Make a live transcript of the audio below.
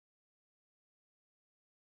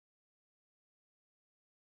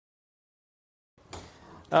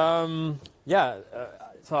Yeah.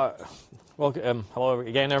 Hello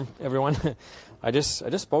again, everyone. I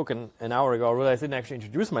just spoke an hour ago. I realized I didn't actually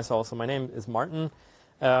introduce myself. So my name is Martin.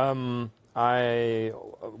 I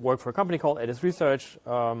work for a company called Edis Research,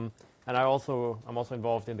 and I'm also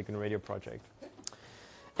involved in the GNU Radio project.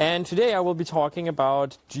 And today I will be talking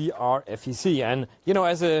about gr-fec. And you know,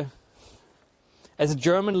 as a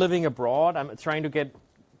German living abroad, I'm trying to get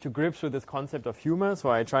to grips with this concept of humor. So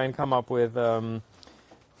I try and come up with a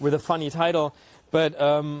funny title. But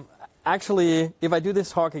actually, if I do this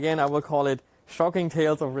talk again, I will call it "Shocking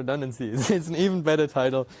Tales of Redundancies." It's an even better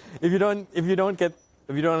title. If you don't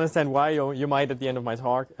understand why, you might at the end of my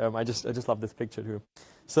talk. I just love this picture too.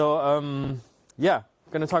 So yeah,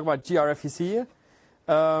 I'm going to talk about gr-fec.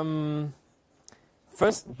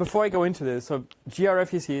 First, before I go into this, so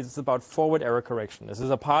gr-fec is about forward error correction. This is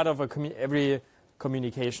a part of every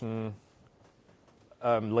communication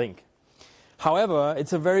link. However,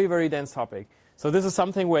 it's a very, very dense topic. So this is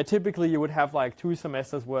something where typically you would have like 2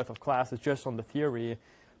 semesters worth of classes just on the theory.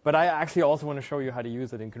 But I actually also want to show you how to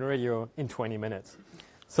use it in GNU Radio in 20 minutes.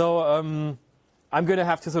 So I'm going to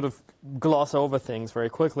have to sort of gloss over things very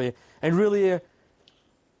quickly. And really,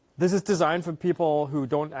 this is designed for people who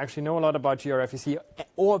don't actually know a lot about gr-fec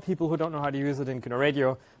or people who don't know how to use it in GNU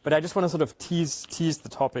Radio. But I just want to sort of tease the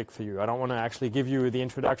topic for you. I don't want to actually give you the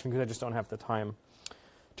introduction because I just don't have the time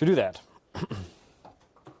to do that.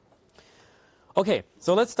 Okay,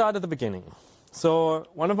 so let's start at the beginning. So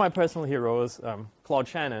one of my personal heroes,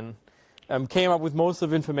 Shannon, came up with most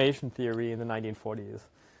of information theory in the 1940s.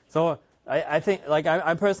 So I think, like,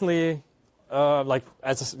 I'm personally, like,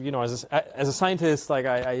 as a scientist, like,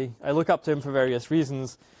 I look up to him for various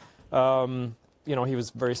reasons. You know, he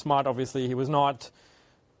was very smart. Obviously, he was not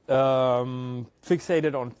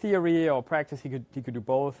fixated on theory or practice. He could do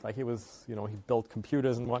both. Like, he was, you know, he built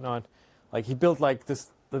computers and whatnot. Like, he built like this.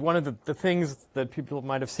 One of the things that people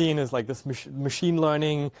might have seen is like this machine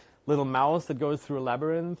learning little mouse that goes through a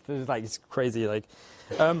labyrinth. It's crazy. Like,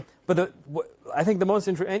 but I think the most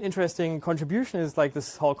interesting contribution is like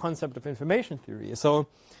this whole concept of information theory. So,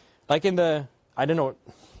 like I don't know,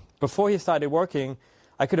 before he started working,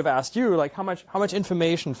 I could have asked you like how much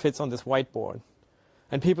information fits on this whiteboard,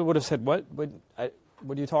 and people would have said, what are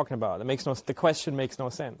you talking about? The question makes no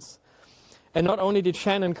sense. And not only did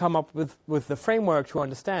Shannon come up with the framework to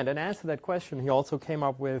understand and answer that question, he also came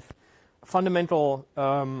up with fundamental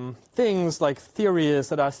things like theories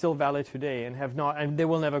that are still valid today and they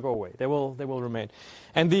will never go away. They will remain.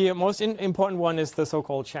 And the most important one is the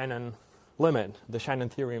so-called Shannon limit, the Shannon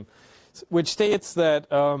theorem, which states that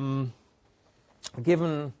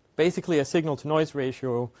given basically a signal-to-noise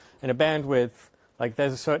ratio and a bandwidth, like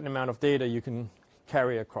there's a certain amount of data you can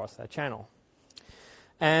carry across that channel.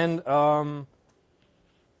 And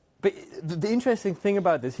but the interesting thing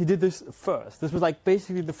about this, he did this first. This was like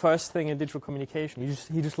basically the first thing in digital communication.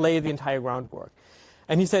 He just laid the entire groundwork.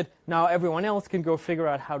 And he said, now everyone else can go figure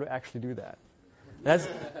out how to actually do that.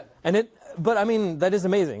 But I mean, that is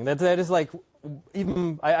amazing. That is like,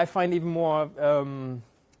 I find even more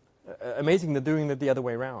amazing than doing it the other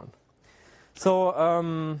way around.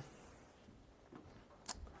 So,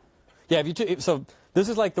 yeah, so this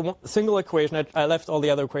is like the single equation. I left all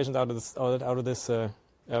the other equations out of this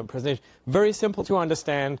presentation. Very simple to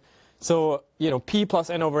understand. So, you know, p plus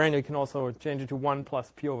n over n, you can also change it to 1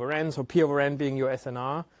 plus p over n. So p over n being your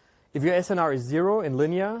SNR. If your SNR is 0 in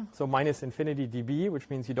linear, so minus infinity dB, which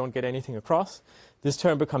means you don't get anything across, this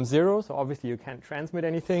term becomes 0. So obviously you can't transmit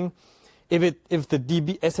anything. If the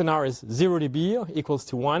SNR is 0 dB equals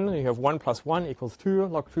to 1, you have 1 plus 1 equals 2.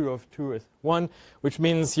 Log 2 of 2 is 1, which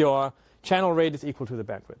means your channel rate is equal to the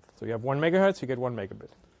bandwidth. So you have 1 megahertz, you get 1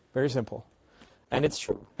 megabit. Very simple. And it's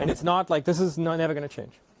true. And it's not like this is never going to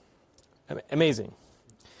change. Amazing.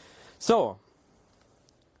 So,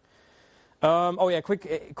 oh yeah,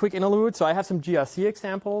 quick interlude. So I have some GRC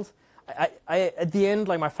examples. At the end,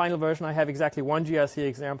 like my final version, I have exactly one GRC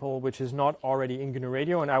example, which is not already in GNU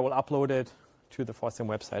Radio, and I will upload it to the FOSDEM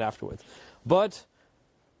website afterwards. But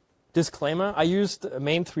disclaimer, I used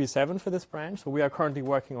main 3.7 for this branch, so we are currently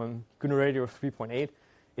working on GNU Radio 3.8.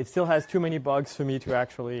 It still has too many bugs for me to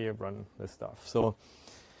actually run this stuff. So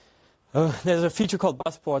there's a feature called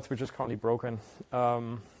busports, which is currently broken.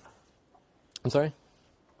 I'm sorry?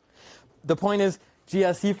 The point is,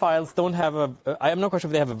 GRC files don't have I'm not quite sure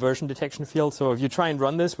if they have a version detection field, so if you try and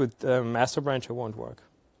run this with master branch, it won't work.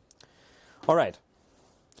 All right.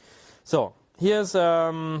 So here's,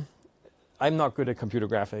 I'm not good at computer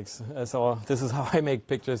graphics, so this is how I make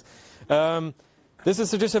pictures. This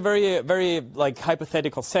is just a very like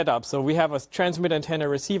hypothetical setup. So we have a transmit antenna,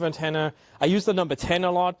 receive antenna. I use the number 10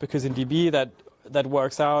 a lot because in dB that that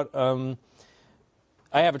works out.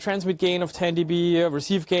 I have a transmit gain of 10 dB, a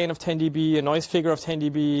receive gain of 10 dB, a noise figure of 10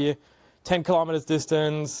 dB, 10 kilometers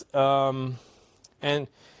distance, and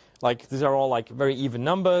like these are all like very even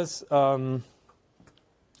numbers. I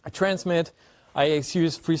transmit. I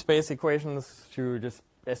use free space equations to just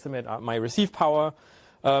estimate my receive power.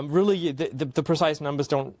 Really, the precise numbers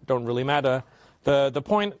don't really matter. The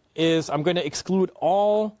point is I'm going to exclude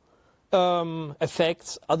all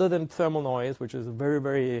effects other than thermal noise, which is a very,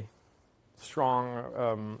 very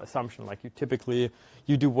strong assumption. Like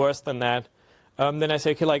you do worse than that. Then I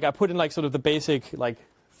say, okay, like I put in like sort of the basic like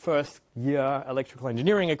first year electrical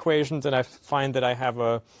engineering equations, and I find that I have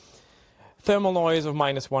a thermal noise of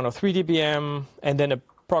 -1 or 3 dBm, and then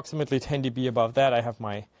approximately 10 dB above that I have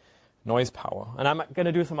my noise power. And I'm going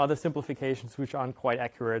to do some other simplifications which aren't quite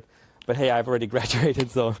accurate, but hey, I've already graduated,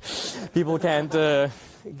 so people can't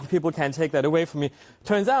take that away from me.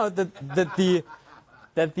 Turns out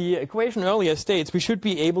that the equation earlier states we should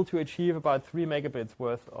be able to achieve about 3 megabits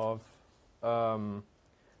worth of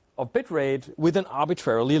bit rate with an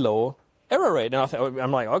arbitrarily low error rate. And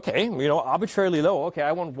I'm like, okay, arbitrarily low. Okay,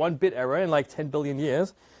 I want 1 bit error in like 10 billion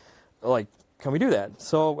years. Like, can we do that?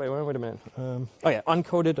 So wait a minute. Oh yeah,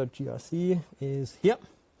 uncoded.grc is here.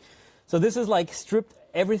 So this is like stripped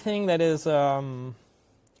everything that is.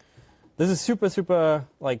 This is super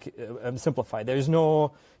like simplified. There's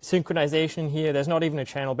no synchronization here. There's not even a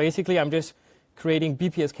channel. Basically, I'm just creating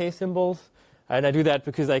BPSK symbols, and I do that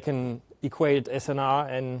because I can equate SNR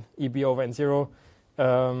and EB over N0,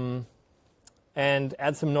 and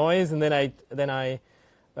add some noise, and then I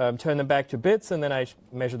turn them back to bits, and then I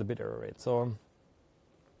measure the bit error rate. So,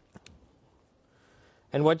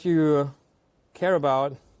 and what you care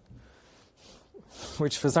about,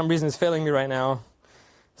 which for some reason is failing me right now,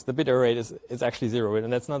 is the bit error rate is actually 0,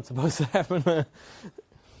 and that's not supposed to happen.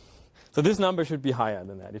 So this number should be higher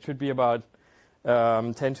than that. It should be about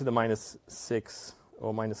 10 to the -6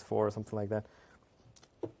 or -4 or something like that.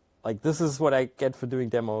 Like this is what I get for doing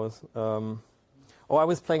demos. I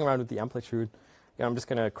was playing around with the amplitude. Yeah, I'm just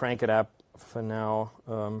going to crank it up for now.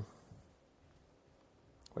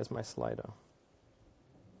 Where's my slider?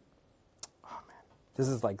 Oh, man. This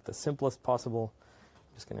is like the simplest possible.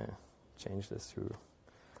 I'm just going to change this to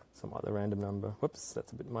some other random number. Whoops,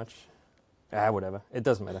 that's a bit much. Whatever. It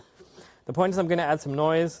doesn't matter. The point is I'm going to add some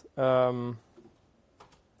noise. And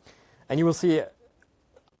you will see,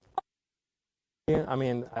 I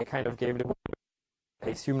mean, I kind of gave it away. I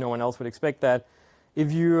assume no one else would expect that.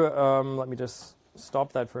 If you, let me just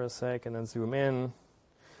stop that for a sec and then zoom in.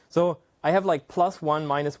 So I have like +1,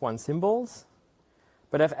 -1 symbols,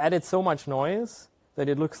 but I've added so much noise that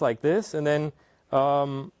it looks like this, and then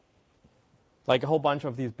like a whole bunch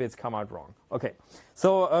of these bits come out wrong. Okay,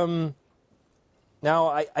 so now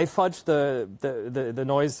I fudged the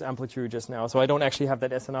noise amplitude just now, so I don't actually have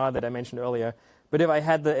that SNR that I mentioned earlier. But if I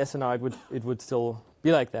had the SNR, it would still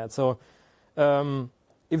be like that. So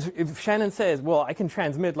if Shannon says, well, I can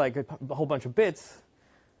transmit like a whole bunch of bits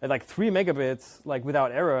at like 3 megabits like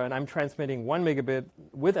without error, and I'm transmitting 1 megabit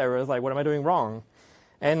with errors, like what am I doing wrong?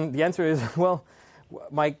 And the answer is, well,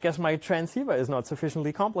 I guess my transceiver is not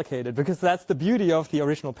sufficiently complicated, because that's the beauty of the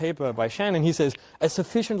original paper by Shannon. He says a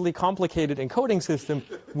sufficiently complicated encoding system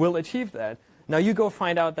will achieve that. Now you go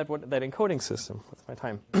find out that encoding system. What's my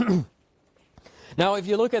time? Now, if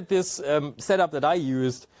you look at this setup that I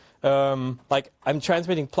used, like I'm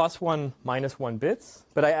transmitting +1, -1 bits,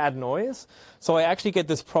 but I add noise. So I actually get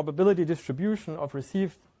this probability distribution of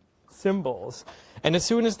received symbols. And as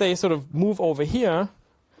soon as they sort of move over here,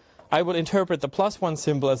 I will interpret the +1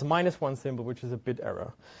 symbol as a -1 symbol, which is a bit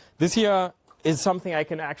error. This here is something I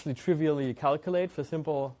can actually trivially calculate for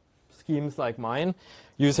simple schemes like mine,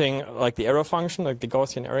 using like the error function, like the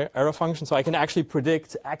Gaussian error function. So I can actually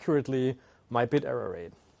predict accurately my bit error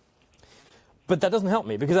rate. But that doesn't help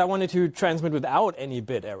me, because I wanted to transmit without any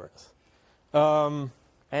bit errors.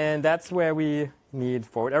 And that's where we need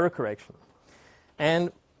forward error correction.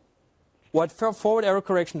 And what forward error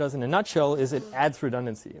correction does in a nutshell is it adds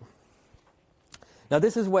redundancy. Now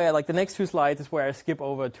this is where, like the next 2 slides is where I skip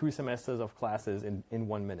over 2 semesters of classes in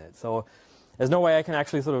 1 minute. So there's no way I can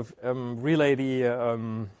actually sort of relay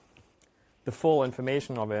the full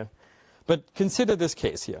information of it. But consider this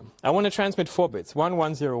case here. I want to transmit 4 bits, 1,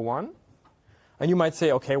 1, 0, 1. And you might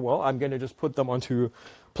say, okay, well, I'm going to just put them onto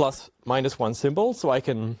 +/-1 symbol, so I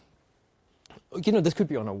can, this could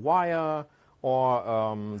be on a wire,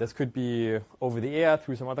 or this could be over the air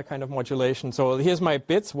through some other kind of modulation. So here's my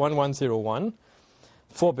bits, 1, 1, 0, 1,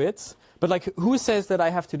 4 bits. But like, who says that I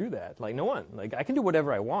have to do that? Like, no one. Like, I can do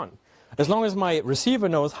whatever I want. As long as my receiver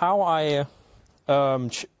knows how I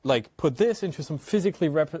like put this into some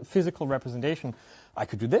physical representation, I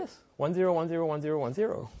could do this 1 0 1 0 1 0 1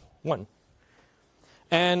 0 1.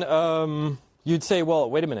 And you'd say, well,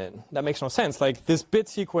 wait a minute, that makes no sense. Like this bit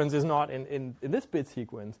sequence is not in this bit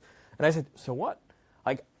sequence. And I said, so what?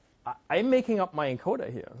 Like I'm making up my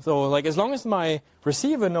encoder here. So like as long as my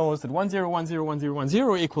receiver knows that 1 0 1 0 1 0 1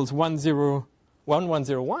 0 equals 1 0 1 1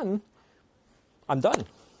 0 1, I'm done.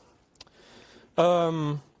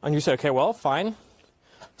 And you say, okay, well, fine.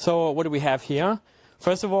 So what do we have here?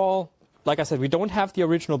 First of all, like I said, we don't have the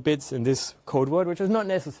original bits in this code word, which is not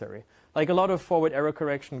necessary. Like a lot of forward error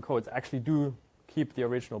correction codes actually do keep the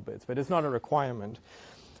original bits, but it's not a requirement.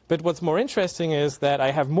 But what's more interesting is that I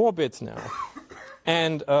have more bits now.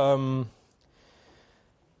 And I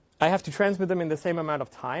have to transmit them in the same amount of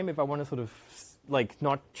time if I want to sort of like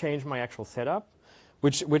not change my actual setup,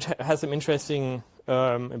 which has some interesting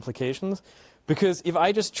implications. Because if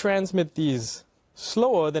I just transmit these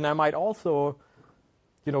slower, then I might also,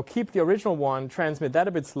 keep the original one, transmit that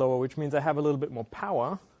a bit slower, which means I have a little bit more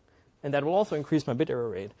power, and that will also increase my bit error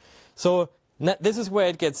rate. So this is where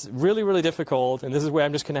it gets really, really difficult, and this is where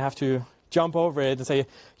I'm just going to have to jump over it and say,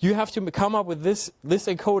 you have to come up with this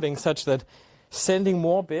encoding such that sending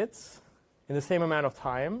more bits in the same amount of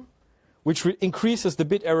time, which increases the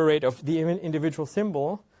bit error rate of the individual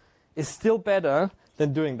symbol, is still better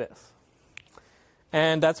than doing this.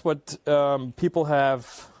 And that's what people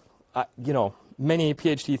have, many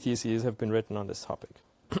PhD theses have been written on this topic.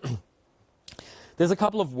 There's a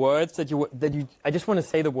couple of words that I just want to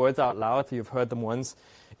say the words out loud so you've heard them once.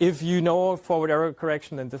 If you know forward error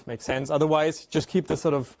correction, then this makes sense. Otherwise, just keep this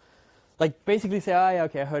sort of, like basically say, yeah,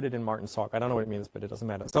 okay, I heard it in Martin's talk. I don't know what it means, but it doesn't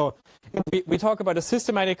matter. So we talk about a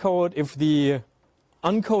systematic code if the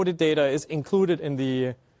uncoded data is included in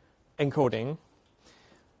the encoding.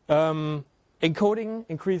 Encoding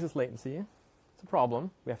increases latency. It's a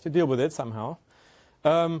problem. We have to deal with it somehow.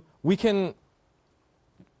 We can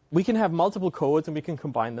have multiple codes and we can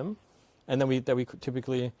combine them, and then we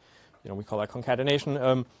typically, we call that concatenation.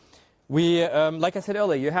 Like I said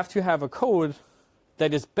earlier, you have to have a code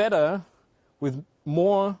that is better with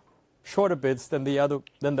more shorter bits than the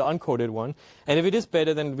uncoded one. And if it is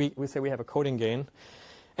better, then we say we have a coding gain.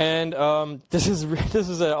 And this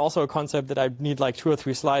is also a concept that I need like 2 or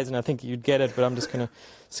 3 slides, and I think you'd get it, but I'm just going to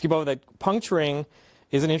skip over that. Puncturing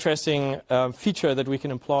is an interesting feature that we can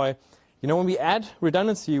employ. When we add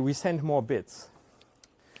redundancy, we send more bits.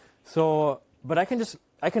 So, but I can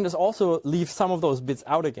just also leave some of those bits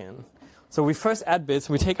out again. So we first add bits,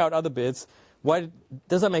 and we take out other bits. Why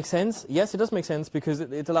does that make sense? Yes, it does make sense because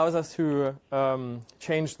it allows us to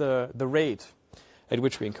change the rate at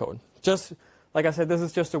which we encode. Just like I said, this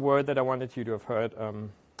is just a word that I wanted you to have heard.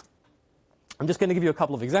 I'm just going to give you a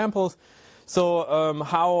couple of examples. So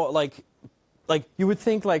how like you would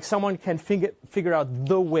think like someone can figure out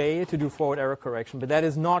the way to do forward error correction, but that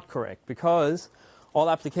is not correct because all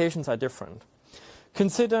applications are different.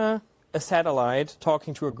 Consider a satellite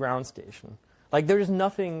talking to a ground station. Like there is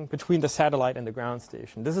nothing between the satellite and the ground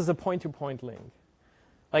station. This is a point-to-point link.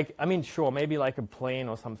 Like, I mean, sure, maybe like a plane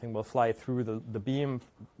or something will fly through the beam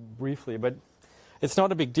briefly, but it's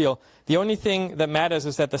not a big deal. The only thing that matters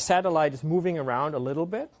is that the satellite is moving around a little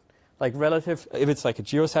bit, like relative, if it's like a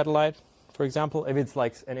geosatellite, for example. If it's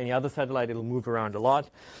like any other satellite, it'll move around a lot,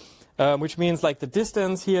 which means like the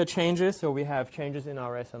distance here changes, so we have changes in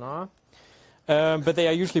our SNR, but they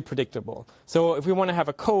are usually predictable. So if we want to have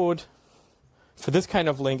a code for this kind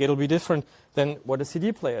of link, it'll be different than what a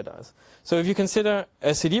CD player does. So if you consider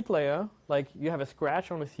a CD player, like you have a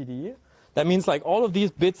scratch on a CD, that means like all of these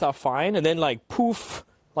bits are fine, and then like poof,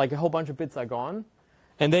 like a whole bunch of bits are gone.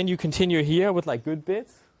 And then you continue here with like good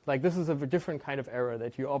bits. Like this is a different kind of error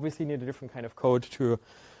that you obviously need a different kind of code to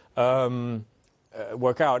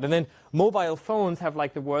work out. And then mobile phones have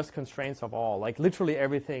like the worst constraints of all. Like literally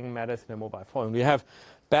everything matters in a mobile phone. We have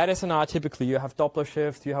bad SNR typically, you have Doppler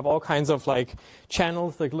shift, you have all kinds of like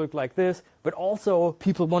channels that look like this, but also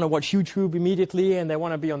people want to watch YouTube immediately and they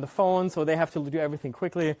want to be on the phone, so they have to do everything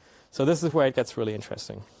quickly. So this is where it gets really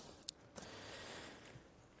interesting.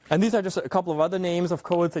 And these are just a couple of other names of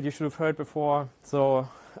codes that you should have heard before. So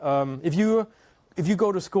if you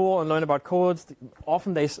go to school and learn about codes,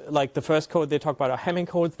 often like the first code they talk about are Hamming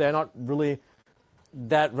codes. They're not really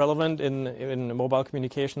that relevant in mobile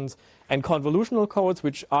communications. And convolutional codes,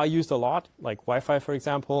 which are used a lot, like Wi-Fi, for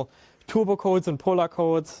example. Turbo codes and polar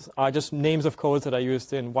codes are just names of codes that are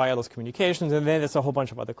used in wireless communications. And then there's a whole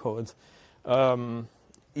bunch of other codes.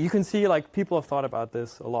 You can see like people have thought about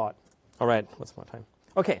this a lot. All right, what's more time?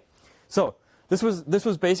 Okay, so this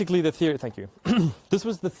was basically the theory. Thank you. This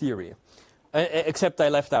was the theory, except I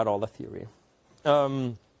left out all the theory.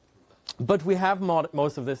 But we have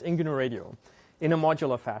most of this in GNU Radio in a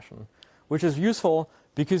modular fashion, which is useful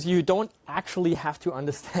because you don't actually have to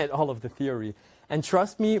understand all of the theory. And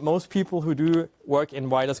trust me, most people who do work in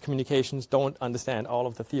wireless communications don't understand all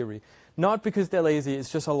of the theory. Not because they're lazy,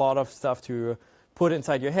 it's just a lot of stuff to put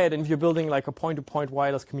inside your head. And if you're building like a point-to-point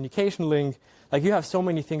wireless communication link, like you have so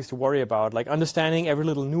many things to worry about, like understanding every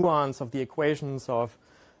little nuance of the equations of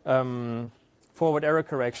forward error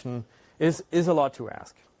correction is a lot to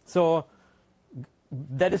ask. So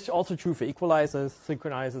that is also true for equalizers,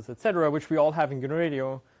 synchronizers, etc., which we all have in GNU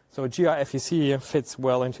Radio. So gr-fec fits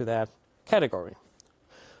well into that category.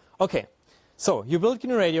 Okay, so you build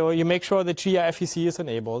GNU Radio, you make sure that gr-fec is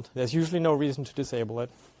enabled. There's usually no reason to disable it.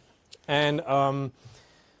 And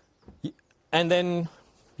then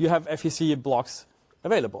you have FEC blocks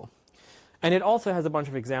available. And it also has a bunch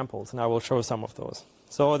of examples, and I will show some of those.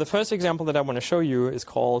 So the first example that I want to show you is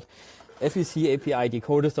called FEC API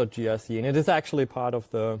decoders.grc, and it is actually part of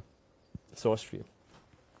the source tree.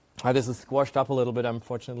 This is squashed up a little bit,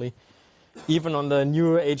 unfortunately. Even on the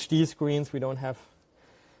new HD screens, we don't have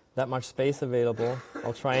that much space available.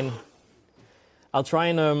 I'll try and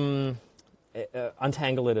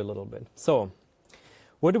untangle it a little bit. So,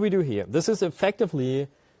 what do we do here? This is effectively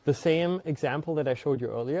the same example that I showed you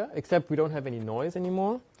earlier, except we don't have any noise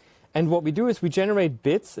anymore. And what we do is we generate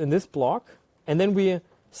bits in this block, and then we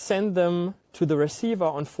send them to the receiver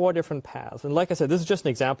on 4 different paths. And like I said, this is just an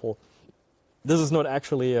example. This is not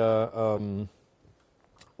actually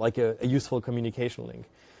like a useful communication link.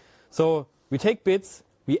 So we take bits,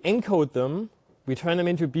 we encode them, we turn them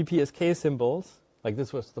into BPSK symbols, like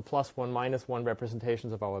this was the +1, -1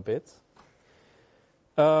 representations of our bits.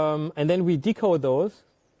 And then we decode those,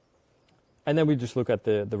 and then we just look at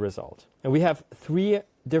the result. And we have 3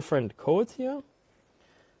 different codes here.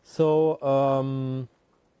 So,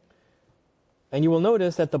 and you will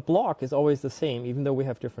notice that the block is always the same, even though we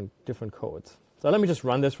have different codes. So let me just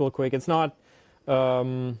run this real quick. It's not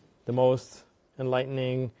the most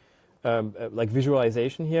enlightening like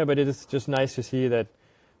visualization here, but it is just nice to see that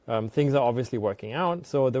things are obviously working out.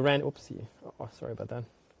 So the sorry about that.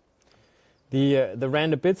 The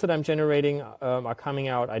random bits that I'm generating are coming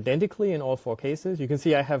out identically in all 4 cases. You can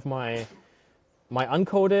see I have my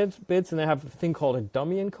uncoded bits, and I have a thing called a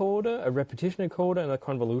dummy encoder, a repetition encoder, and a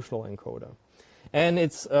convolutional encoder. And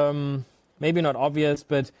it's maybe not obvious,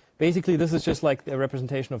 but basically this is just like a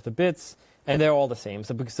representation of the bits, and they're all the same.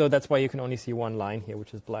 So that's why you can only see one line here,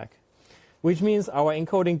 which is black. Which means our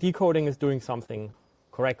encoding, decoding is doing something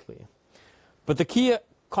correctly. But the key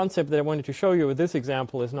concept that I wanted to show you with this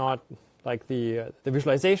example is not like the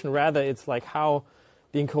visualization, rather it's like how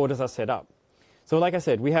the encoders are set up. So like I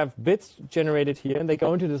said, we have bits generated here, and they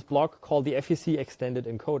go into this block called the FEC extended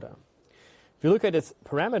encoder. If you look at its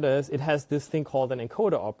parameters, it has this thing called an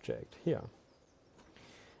encoder object here.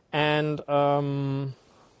 And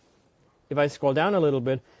if I scroll down a little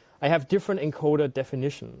bit, I have different encoder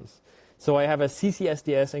definitions. So I have a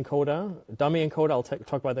CCSDS encoder, dummy encoder, I'll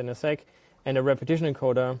talk about that in a sec, and a repetition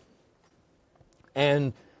encoder.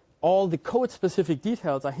 And all the code-specific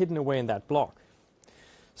details are hidden away in that block.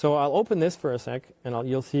 So I'll open this for a sec, and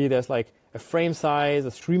you'll see there's like a frame size,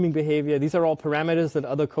 a streaming behavior. These are all parameters that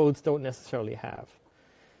other codes don't necessarily have.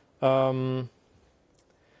 And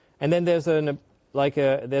then there's an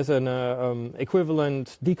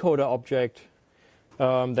equivalent decoder object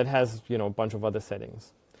that has a bunch of other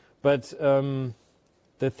settings. But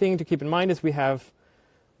the thing to keep in mind is we have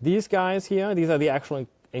these guys here. These are the actual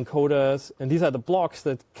encoders, and these are the blocks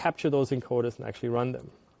that capture those encoders and actually run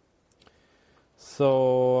them.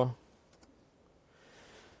 So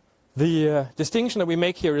the distinction that we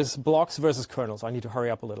make here is blocks versus kernels. I need to hurry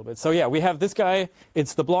up a little bit. So yeah, we have this guy,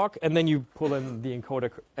 it's the block, and then you pull in the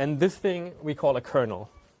encoder. And this thing we call a kernel.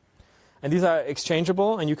 And these are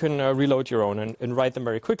exchangeable, and you can reload your own and write them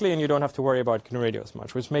very quickly, and you don't have to worry about GNU Radio as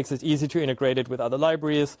much, which makes it easy to integrate it with other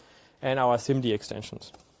libraries and our SIMD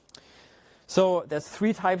extensions. So there's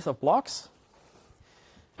 3 types of blocks.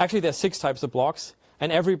 Actually, there's 6 types of blocks.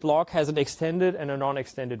 And every block has an extended and a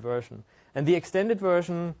non-extended version. And the extended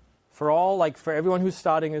version, for everyone who's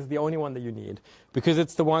starting, is the only one that you need, because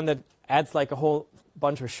it's the one that adds like a whole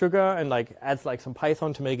bunch of sugar and like adds like some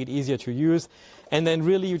Python to make it easier to use. And then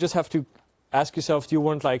really you just have to ask yourself, do you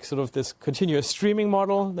want like sort of this continuous streaming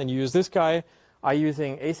model? Then you use this guy. Are you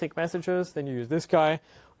using async messages? Then you use this guy.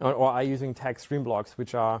 Or are you using tag stream blocks,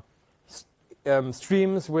 which are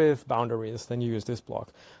streams with boundaries? Then you use this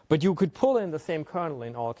block. But you could pull in the same kernel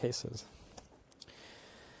in all cases.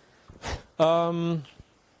 So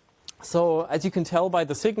as you can tell by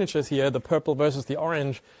the signatures here, the purple versus the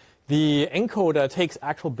orange, the encoder takes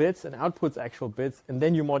actual bits and outputs actual bits, and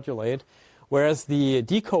then you modulate, whereas the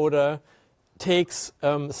decoder takes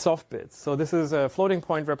soft bits. So this is a floating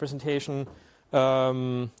point representation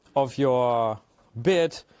of your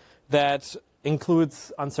bit that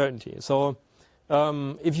includes uncertainty. So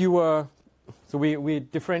if you were, so we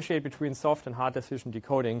differentiate between soft and hard decision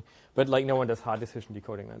decoding, but like no one does hard decision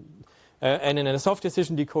decoding. And in a soft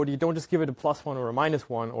decision decoder, you don't just give it a +1 or a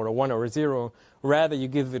 -1 or a 1 or a 0. Rather, you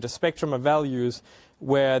give it a spectrum of values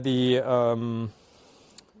where the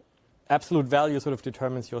absolute value sort of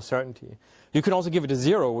determines your certainty. You can also give it a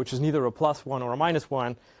 0, which is neither a +1 or a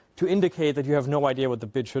 -1, to indicate that you have no idea what the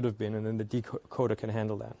bit should have been, and then the decoder can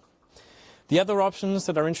handle that. The other options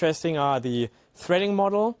that are interesting are the threading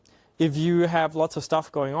model. If you have lots of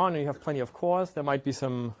stuff going on and you have plenty of cores, there might be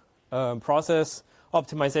some process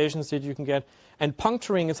optimizations that you can get. And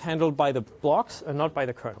puncturing is handled by the blocks and not by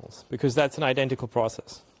the kernels, because that's an identical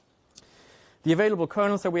process. The available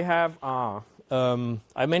kernels that we have are,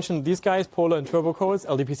 I mentioned these guys, polar and turbo codes,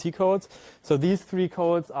 LDPC codes. So these 3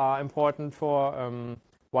 codes are important for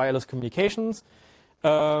wireless communications.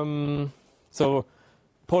 So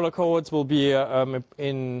polar codes will be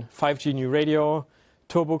in 5G GNU Radio.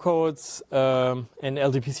 Turbo codes and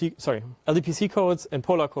LDPC codes and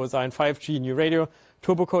polar codes are in 5G GNU Radio.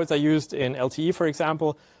 Turbo codes are used in LTE, for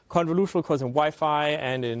example. Convolutional codes in Wi-Fi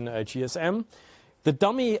and in GSM. The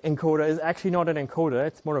dummy encoder is actually not an encoder.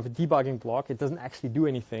 It's more of a debugging block. It doesn't actually do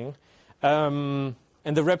anything. And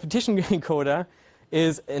the repetition encoder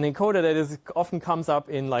is an encoder that often comes up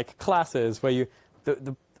in like classes where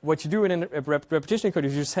what you do in a repetition encoder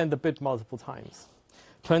is you send the bit multiple times.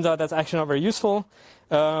 Turns out that's actually not very useful,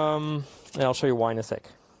 and I'll show you why in a sec.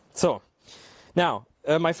 So, now,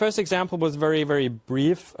 my first example was very, very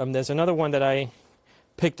brief. There's another one that I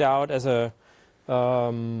picked out as a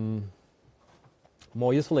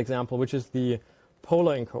more useful example, which is the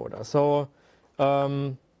polar encoder. So,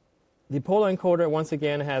 the polar encoder, once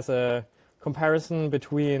again, has a comparison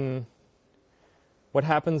between what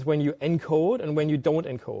happens when you encode and when you don't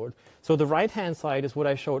encode. So the right-hand side is what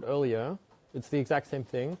I showed earlier. It's the exact same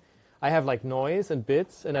thing. I have like noise and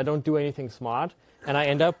bits, and I don't do anything smart, and I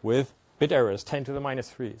end up with bit errors, 10 to the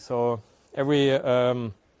 -3. So every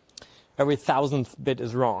 1,000th bit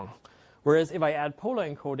is wrong. Whereas if I add polar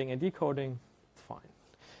encoding and decoding, it's fine.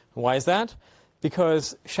 Why is that?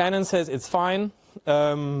 Because Shannon says it's fine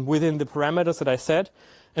within the parameters that I set,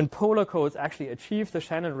 and polar codes actually achieve the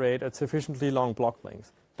Shannon rate at sufficiently long block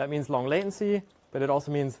lengths. That means long latency, but it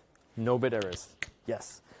also means no bit errors.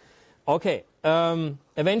 Yes. Okay,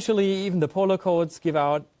 eventually even the polar codes give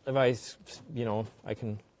out, if I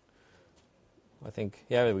think,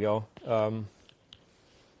 yeah, there we go.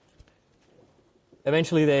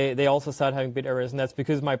 Eventually they also start having bit errors, and that's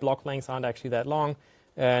because my block lengths aren't actually that long,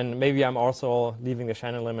 and maybe I'm also leaving the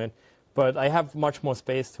Shannon limit, but I have much more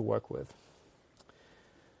space to work with.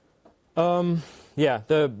 Yeah,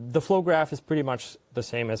 the flow graph is pretty much the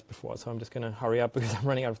same as before, so I'm just going to hurry up because I'm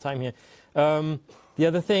running out of time here. The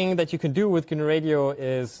other thing that you can do with GNU Radio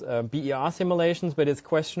is BER simulations, but it's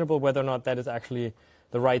questionable whether or not that is actually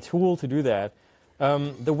the right tool to do that.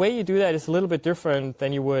 The way you do that is a little bit different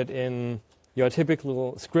than you would in your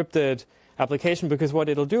typical scripted application, because what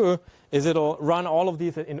it'll do is it'll run all of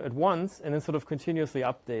these at once and then sort of continuously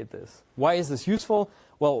update this. Why is this useful?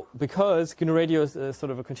 Well, because GNU Radio is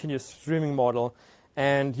sort of a continuous streaming model,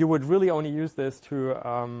 and you would really only use this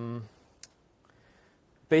to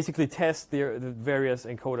basically test the various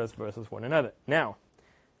encoders versus one another. Now,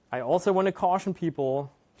 I also want to caution people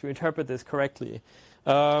to interpret this correctly.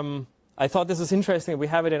 I thought this is interesting that we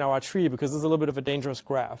have it in our tree, because this is a little bit of a dangerous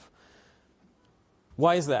graph.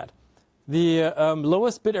 Why is that? The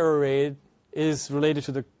lowest bit error rate is related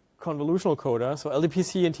to the convolutional coder, so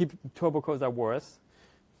LDPC and turbo codes are worse.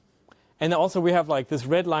 And also we have like this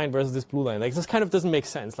red line versus this blue line. Like this kind of doesn't make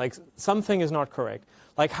sense. Like something is not correct.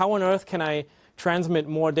 Like how on earth can I transmit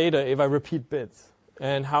more data if I repeat bits?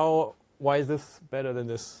 And why is this better than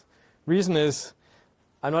this? Reason is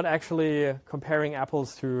I'm not actually comparing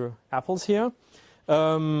apples to apples here.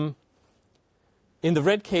 In the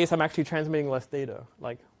red case, I'm actually transmitting less data,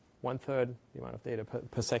 like 1/3 the amount of data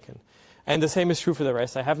per second. And the same is true for the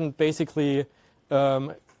rest. I haven't basically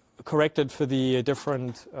corrected for the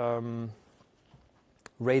different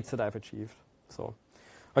rates that I've achieved. So,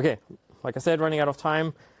 okay, like I said, running out of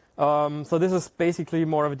time. So this is basically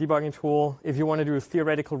more of a debugging tool. If you want to do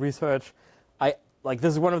theoretical research,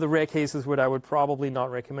 this is one of the rare cases where I would probably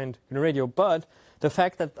not recommend GNU Radio. But the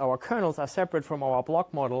fact that our kernels are separate from our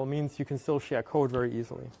block model means you can still share code very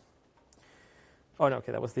easily. Oh, no,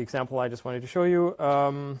 okay, that was the example I just wanted to show you.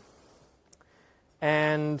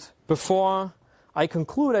 And before I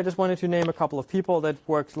conclude, I just wanted to name a couple of people that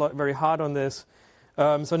worked very hard on this.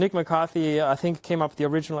 So Nick McCarthy, I think, came up with the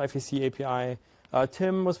original FEC API.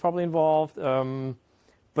 Tim was probably involved.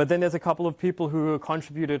 But then there's a couple of people who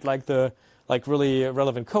contributed really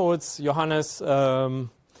relevant codes. Johannes,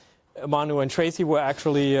 Manu, and Tracy were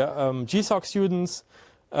actually GSOC students.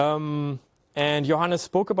 And Johannes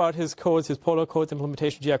spoke about his codes, his Polar codes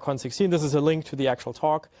implementation, GRCon 16. This is a link to the actual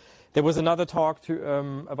talk. There was another talk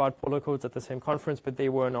about Polar codes at the same conference, but they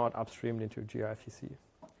were not upstreamed into gr-fec.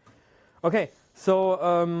 Okay,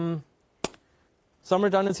 so some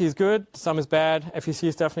redundancy is good, some is bad. FEC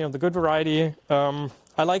is definitely of the good variety.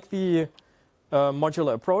 I like the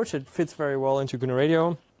modular approach. It fits very well into GNU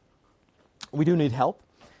Radio. We do need help,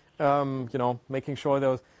 making sure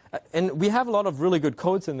those. And we have a lot of really good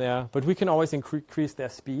codes in there, but we can always increase their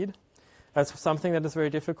speed. That's something that is very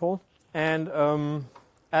difficult. And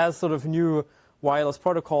as sort of new wireless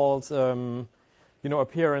protocols,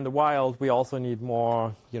 appear in the wild, we also need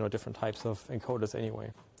more, different types of encoders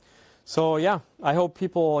anyway. So yeah, I hope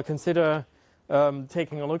people consider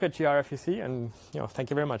taking a look at gr-fec, and thank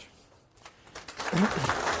you very much.